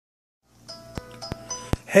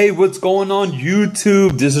Hey, what's going on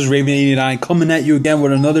YouTube? This is Raven89 coming at you again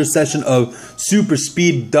with another session of Super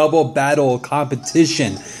Speed Double Battle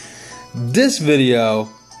Competition. This video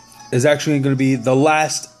is actually going to be the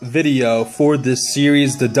last video for this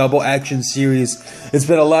series, the Double Action series. It's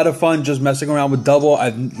been a lot of fun just messing around with Double.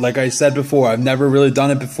 Like I said before, I've never really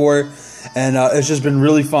done it before, and it's just been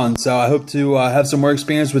really fun. So I hope to have some more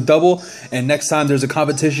experience with Double, and next time there's a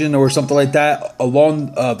competition or something like that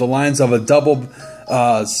along the lines of a Double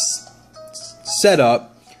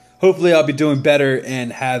setup, hopefully I'll be doing better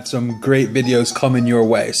and have some great videos coming your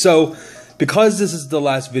way. So because this is the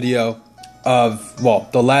last video of, well,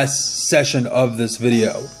 the last session of this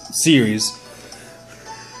video series,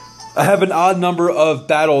 I have an odd number of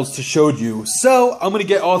battles to show you. So I'm going to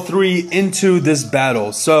get all three into this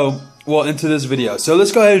battle. Into this video. So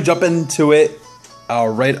let's go ahead and jump into it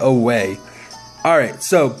right away. Alright,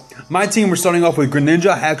 so my team, we're starting off with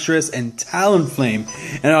Greninja, Haxorus, and Talonflame.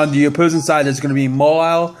 And on the opposing side, there's going to be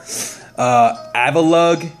Mawile,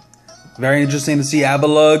 Avalugg. Very interesting to see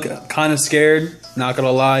Avalugg. Kind of scared, not going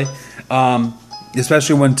to lie.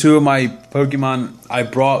 Especially when two of my Pokemon I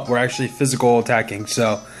brought were actually physical attacking.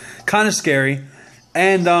 So, kind of scary.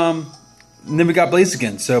 And then we got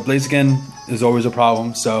Blaziken. So, Blaziken is always a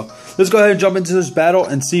problem. So, let's go ahead and jump into this battle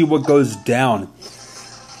and see what goes down.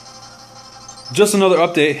 Just another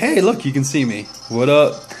update. Hey, look, you can see me. What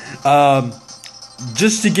up?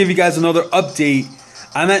 Just to give you guys another update,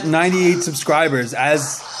 I'm at 98 subscribers.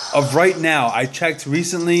 As of right now, I checked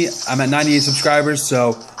recently, I'm at 98 subscribers,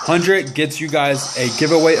 so 100 gets you guys a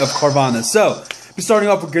giveaway of Carvana. So, we're starting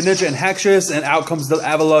off with Greninja and Haxorus, and out comes the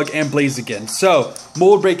Avalugg and Blaziken. So,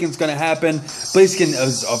 mold breaking is going to happen. Blaziken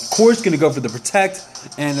is, of course, going to go for the Protect,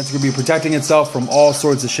 and it's going to be protecting itself from all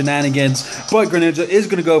sorts of shenanigans. But Greninja is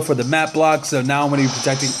going to go for the Map Block, so now I'm going to be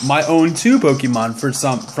protecting my own two Pokemon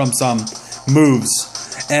from some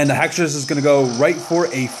moves. And the Haxorus is going to go right for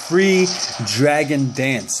a free Dragon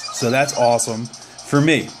Dance. So that's awesome for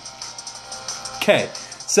me. Okay,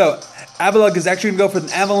 so Avalugg is actually going to go for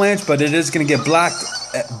an Avalanche, but it is going to get blocked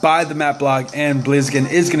by the Map Block, and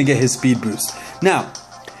Blaziken is going to get his Speed Boost. Now,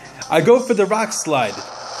 I go for the Rock Slide.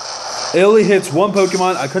 It only hits one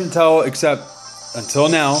Pokemon. I couldn't tell except until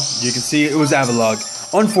now. You can see it was Avalugg.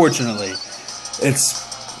 Unfortunately, it's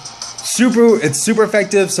super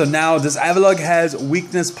effective. So now this Avalugg has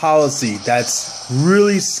weakness policy. That's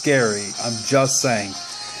really scary. I'm just saying.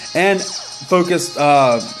 And focus.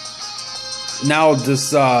 Now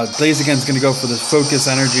this Blaziken is going to go for the Focus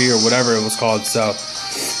Energy or whatever it was called. So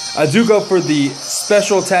I do go for the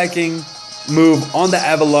special attacking move on the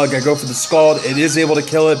Avalugg. I go for the Scald. It is able to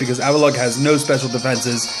kill it because Avalugg has no special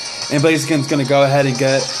defenses. And Blaziken's going to go ahead and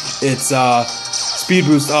get its Speed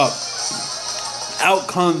Boost up. Out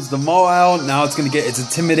comes the Mawile. Now it's going to get its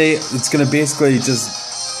Intimidate. It's going to basically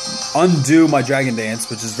just undo my Dragon Dance,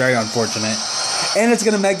 which is very unfortunate. And it's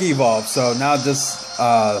going to Mega Evolve. So now this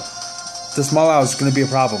Mawile is going to be a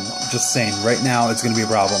problem. I'm just saying, right now it's going to be a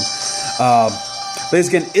problem.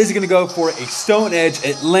 Blaziken is going to go for a Stone Edge.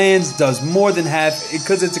 It lands, does more than half,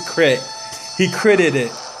 because it's a crit. He critted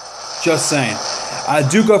it. Just saying. I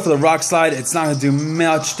do go for the Rock Slide. It's not going to do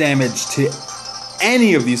much damage to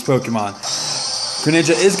any of these Pokemon.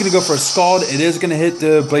 Greninja is going to go for a Scald. It is going to hit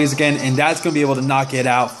the Blaziken, and that's going to be able to knock it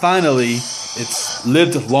out. Finally, it's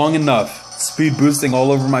lived long enough. Speed boosting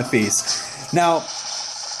all over my face. Now,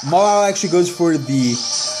 Mawile actually goes for the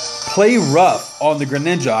Play Rough on the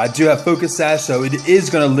Greninja. I do have Focus Sash, so it is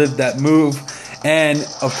going to live that move. And,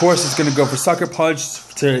 of course, it's going to go for Sucker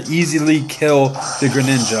Punch to easily kill the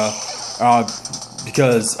Greninja.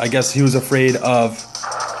 Because I guess he was afraid of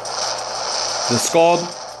the Scald.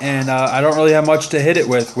 And I don't really have much to hit it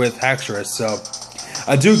with Haxorus. So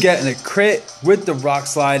I do get a crit with the Rock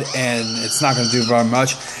Slide, and it's not going to do very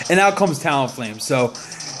much. And out comes Talonflame. So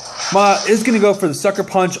is going to go for the Sucker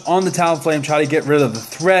Punch on the Talonflame, try to get rid of the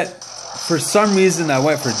threat. For some reason, I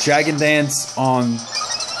went for Dragon Dance on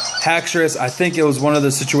Haxorus. I think it was one of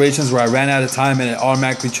the situations where I ran out of time and it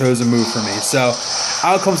automatically chose a move for me. So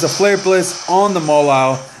out comes the Flare Blitz on the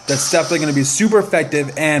Mawile. That's definitely going to be super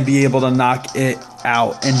effective and be able to knock it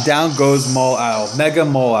out. And down goes Mawile. Mega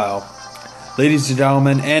Mawile. Ladies and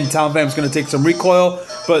gentlemen, and Talonflame's going to take some recoil,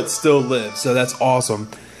 but still live. So that's awesome.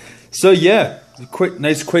 So yeah,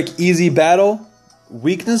 nice, quick, easy battle.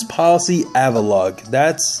 Weakness policy Avalugg.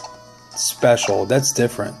 That's special. That's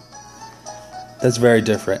different. That's very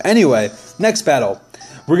different. Anyway, next battle.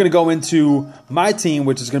 We're going to go into my team,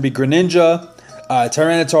 which is going to be Greninja,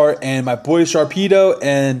 Tyranitar, and my boy Sharpedo.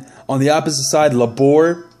 And on the opposite side,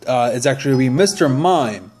 Labor. It's actually going to be Mr.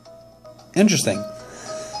 Mime. Interesting.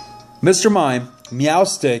 Mr. Mime,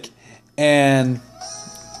 Meowstic, and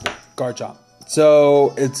Garchomp.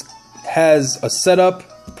 So it has a setup,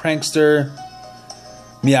 Prankster,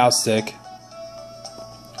 Meowstic,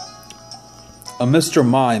 a Mr.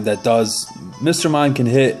 Mime that does... Mr. Mime can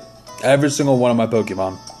hit every single one of my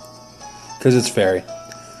Pokemon because it's fairy.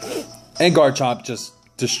 And Garchomp just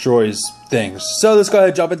destroys things. So let's go ahead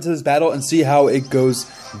and jump into this battle and see how it goes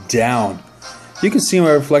down. You can see my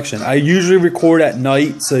reflection. I usually record at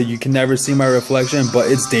night, so you can never see my reflection,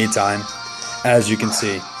 but it's daytime, as you can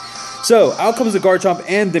see. So, out comes the Garchomp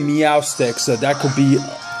and the Meowstic, so that could be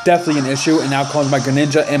definitely an issue. And out comes my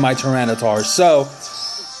Greninja and my Tyranitar. So,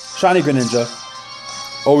 shiny Greninja.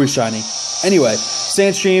 Always shiny. Anyway,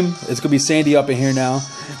 Sandstream. It's going to be sandy up in here now.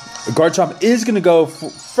 Garchomp is going to go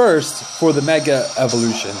first for the Mega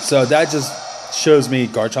Evolution. So, that just shows me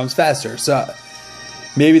Garchomp's faster. So,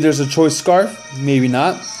 maybe there's a choice scarf. Maybe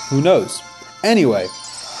not. Who knows? Anyway,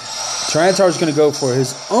 Tyranitar is going to go for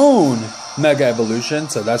his own Mega Evolution,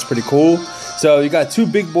 so that's pretty cool. So you got two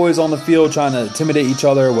big boys on the field trying to intimidate each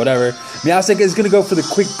other or whatever. Meowstic is going to go for the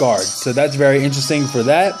Quick Guard, so that's very interesting for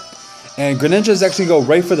that. And Greninja is actually going to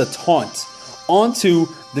go right for the Taunt onto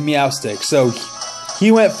the Meowstic. So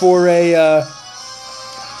he went for a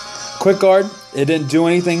Quick Guard. It didn't do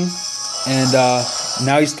anything, and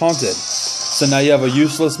now he's taunted. So now you have a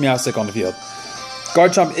useless Meowstic on the field.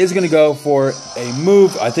 Garchomp is going to go for a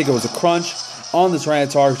move. I think it was a Crunch on the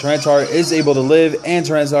Tyranitar. Tyranitar is able to live, and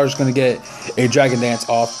Tyranitar is going to get a Dragon Dance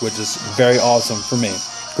off, which is very awesome for me.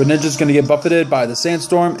 Greninja is going to get buffeted by the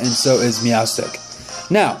Sandstorm, and so is Meowstic.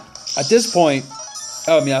 Now, at this point,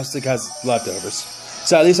 oh, Meowstic has leftovers.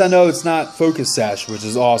 So at least I know it's not Focus Sash, which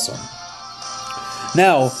is awesome.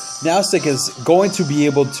 Now, Meowstic is going to be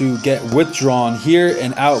able to get withdrawn here,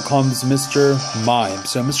 and out comes Mr. Mime.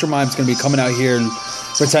 So Mr. Mime's going to be coming out here and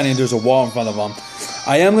pretending there's a wall in front of him.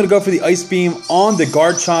 I am going to go for the Ice Beam on the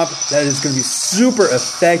Garchomp. That is going to be super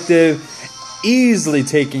effective, easily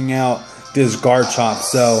taking out this Garchomp.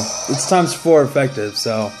 So it's ×4 effective,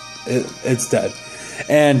 so it's dead.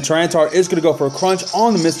 And Tyranitar is going to go for a Crunch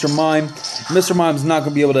on the Mr. Mime. Mr. Mime's not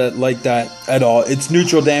going to be able to like that at all. It's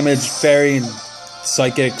neutral damage, Fairy, and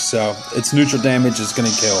Psychic, so its neutral damage is going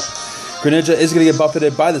to kill. Greninja is going to get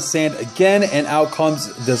buffeted by the sand again, and out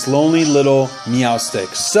comes this lonely little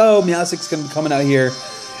Meowstic. So, Meowstic's going to be coming out here.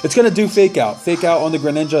 It's going to do Fake Out. Fake Out on the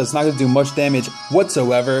Greninja. It's not going to do much damage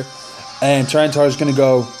whatsoever. And Tyranitar is going to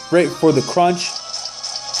go right for the Crunch.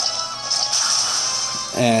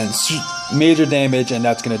 And major damage, and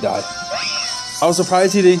that's going to die. I was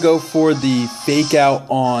surprised he didn't go for the Fake Out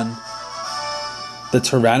on the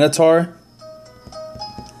Tyranitar.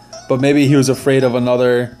 But maybe he was afraid of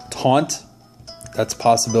another taunt. That's a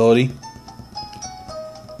possibility.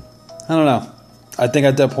 I don't know. I think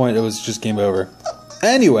at that point it was just game over.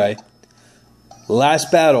 Anyway, last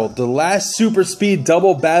battle. The last super speed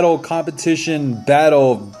double battle competition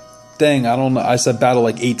battle thing. I don't know. I said battle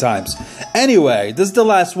like 8 times. Anyway, this is the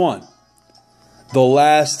last one. The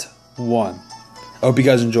last one. I hope you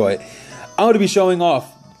guys enjoy it. I'm going to be showing off.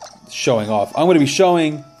 I'm going to be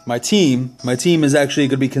showing my team. My team is actually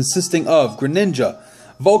going to be consisting of Greninja,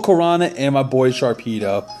 Volcarona, and my boy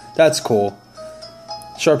Sharpedo. That's cool.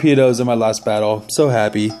 Sharpedo's in my last battle. So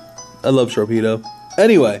happy. I love Sharpedo.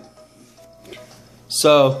 Anyway.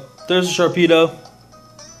 So, there's a Sharpedo.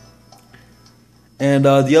 And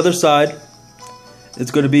the other side is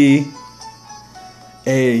going to be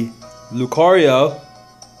a Lucario.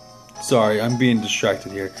 Sorry, I'm being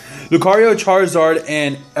distracted here. Lucario, Charizard,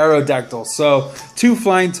 and Aerodactyl. So, 2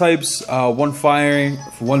 flying types, 1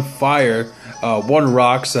 fire, 1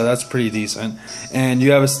 rock, so that's pretty decent. And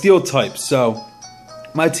you have a steel type, so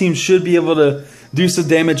my team should be able to do some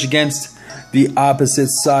damage against the opposite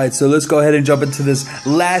side. So let's go ahead and jump into this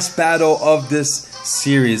last battle of this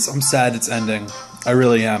series. I'm sad it's ending. I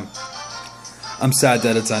really am. I'm sad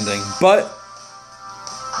that it's ending. But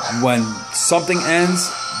when something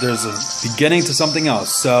ends, there's a beginning to something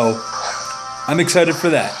else, so I'm excited for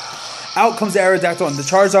that. Out comes the Aerodactyl and the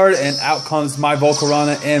Charizard, and out comes my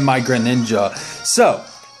Volcarona and my Greninja. So,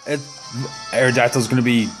 Aerodactyl is going to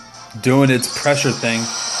be doing its pressure thing.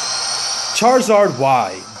 Charizard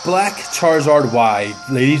Y. Black Charizard Y.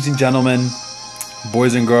 Ladies and gentlemen,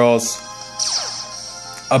 boys and girls,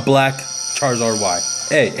 a black Charizard Y.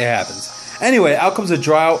 Hey, it happens. Anyway, out comes a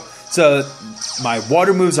Drought. So, my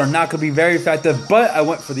water moves are not going to be very effective, but I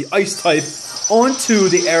went for the Ice type onto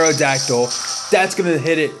the Aerodactyl. That's going to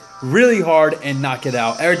hit it really hard and knock it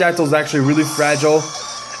out. Aerodactyl is actually really fragile,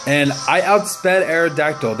 and I outsped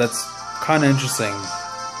Aerodactyl. That's kind of interesting.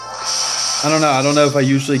 I don't know. I don't know if I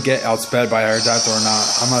usually get outsped by Aerodactyl or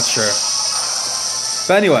not. I'm not sure.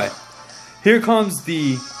 But anyway, here comes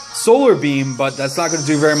the Solar Beam, but that's not going to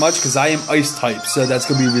do very much because I am Ice type, so that's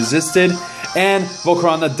going to be resisted. And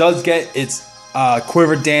Volcarona does get its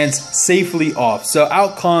Quiver Dance safely off. So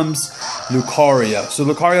out comes Lucario. So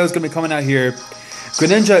Lucario is going to be coming out here.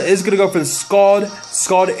 Greninja is going to go for the Scald.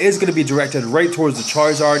 Scald is going to be directed right towards the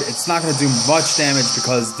Charizard. It's not going to do much damage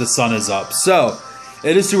because the sun is up. So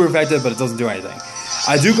it is super effective, but it doesn't do anything.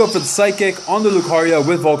 I do go for the Psychic on the Lucario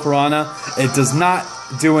with Volcarona. It does not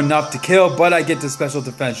do enough to kill, but I get the special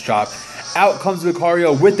defense drop. Out comes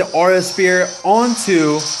Lucario with the Aura Sphere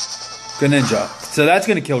onto Greninja. So that's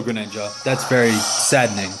going to kill Greninja. That's very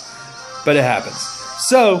saddening, but it happens.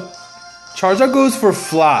 So Charizard goes for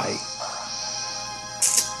Fly.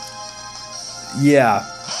 Yeah.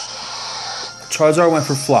 Charizard went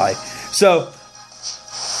for Fly. So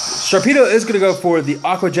Sharpedo is going to go for the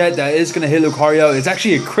Aqua Jet. That is going to hit Lucario. It's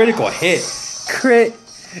actually a critical hit. Crit.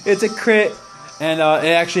 It's a crit. And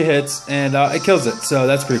it actually hits. And it kills it. So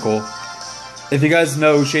that's pretty cool. If you guys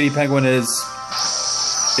know who Shady Penguin is,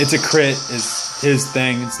 it's a crit. Is his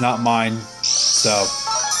thing. It's not mine. So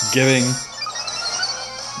giving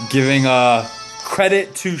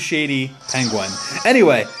credit to Shady Penguin.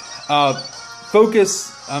 Anyway, Focus.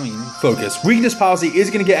 Weakness Policy is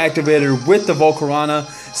going to get activated with the Volcarona,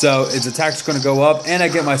 so its attack's going to go up, and I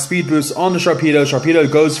get my speed boost on the Sharpedo. Sharpedo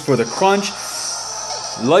goes for the Crunch.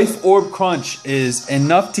 Life Orb Crunch is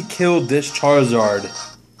enough to kill this Charizard,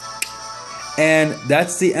 and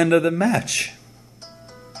that's the end of the match.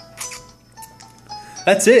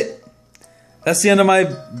 That's it. That's the end of my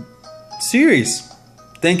series.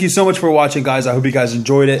 Thank you so much for watching, guys. I hope you guys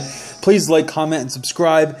enjoyed it. Please like, comment, and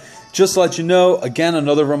subscribe. Just to let you know, again,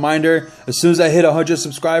 another reminder, as soon as I hit 100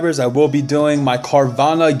 subscribers, I will be doing my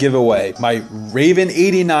Carvana giveaway. My Raven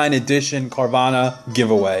 89 edition Carvana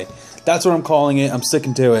giveaway. That's what I'm calling it. I'm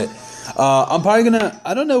sticking to it. I'm probably going to,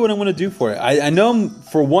 I don't know what I'm going to do for it. I know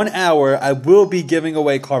for 1 hour, I will be giving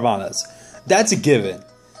away Carvanas. That's a given.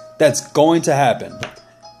 That's going to happen.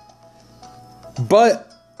 But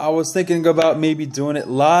I was thinking about maybe doing it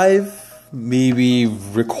live, maybe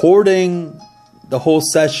recording the whole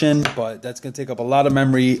session, but that's going to take up a lot of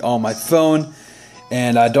memory on my phone,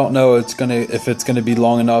 and I don't know if it's gonna be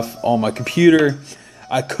long enough on my computer.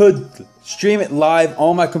 I could stream it live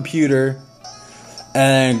on my computer,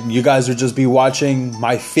 and you guys would just be watching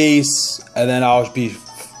my face, and then I'll be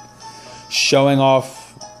showing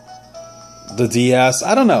off the DS.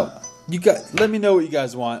 I don't know. You guys, let me know what you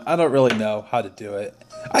guys want. I don't really know how to do it.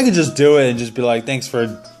 I could just do it and just be like, thanks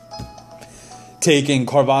for taking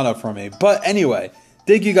Carvana from me. But anyway,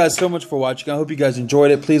 thank you guys so much for watching. I hope you guys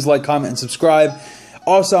enjoyed it. Please like, comment, and subscribe.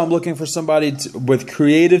 Also, I'm looking for somebody with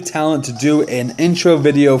creative talent to do an intro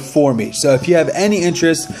video for me. So if you have any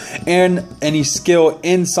interest and any skill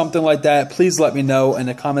in something like that, please let me know in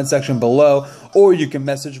the comment section below, or you can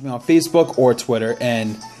message me on Facebook or Twitter,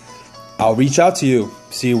 and I'll reach out to you,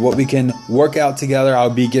 see what we can work out together.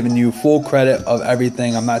 I'll be giving you full credit of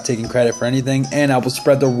everything. I'm not taking credit for anything, and I will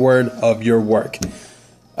spread the word of your work.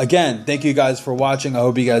 Again, thank you guys for watching. I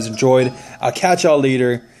hope you guys enjoyed. I'll catch y'all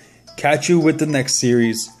later. Catch you with the next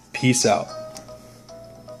series. Peace out.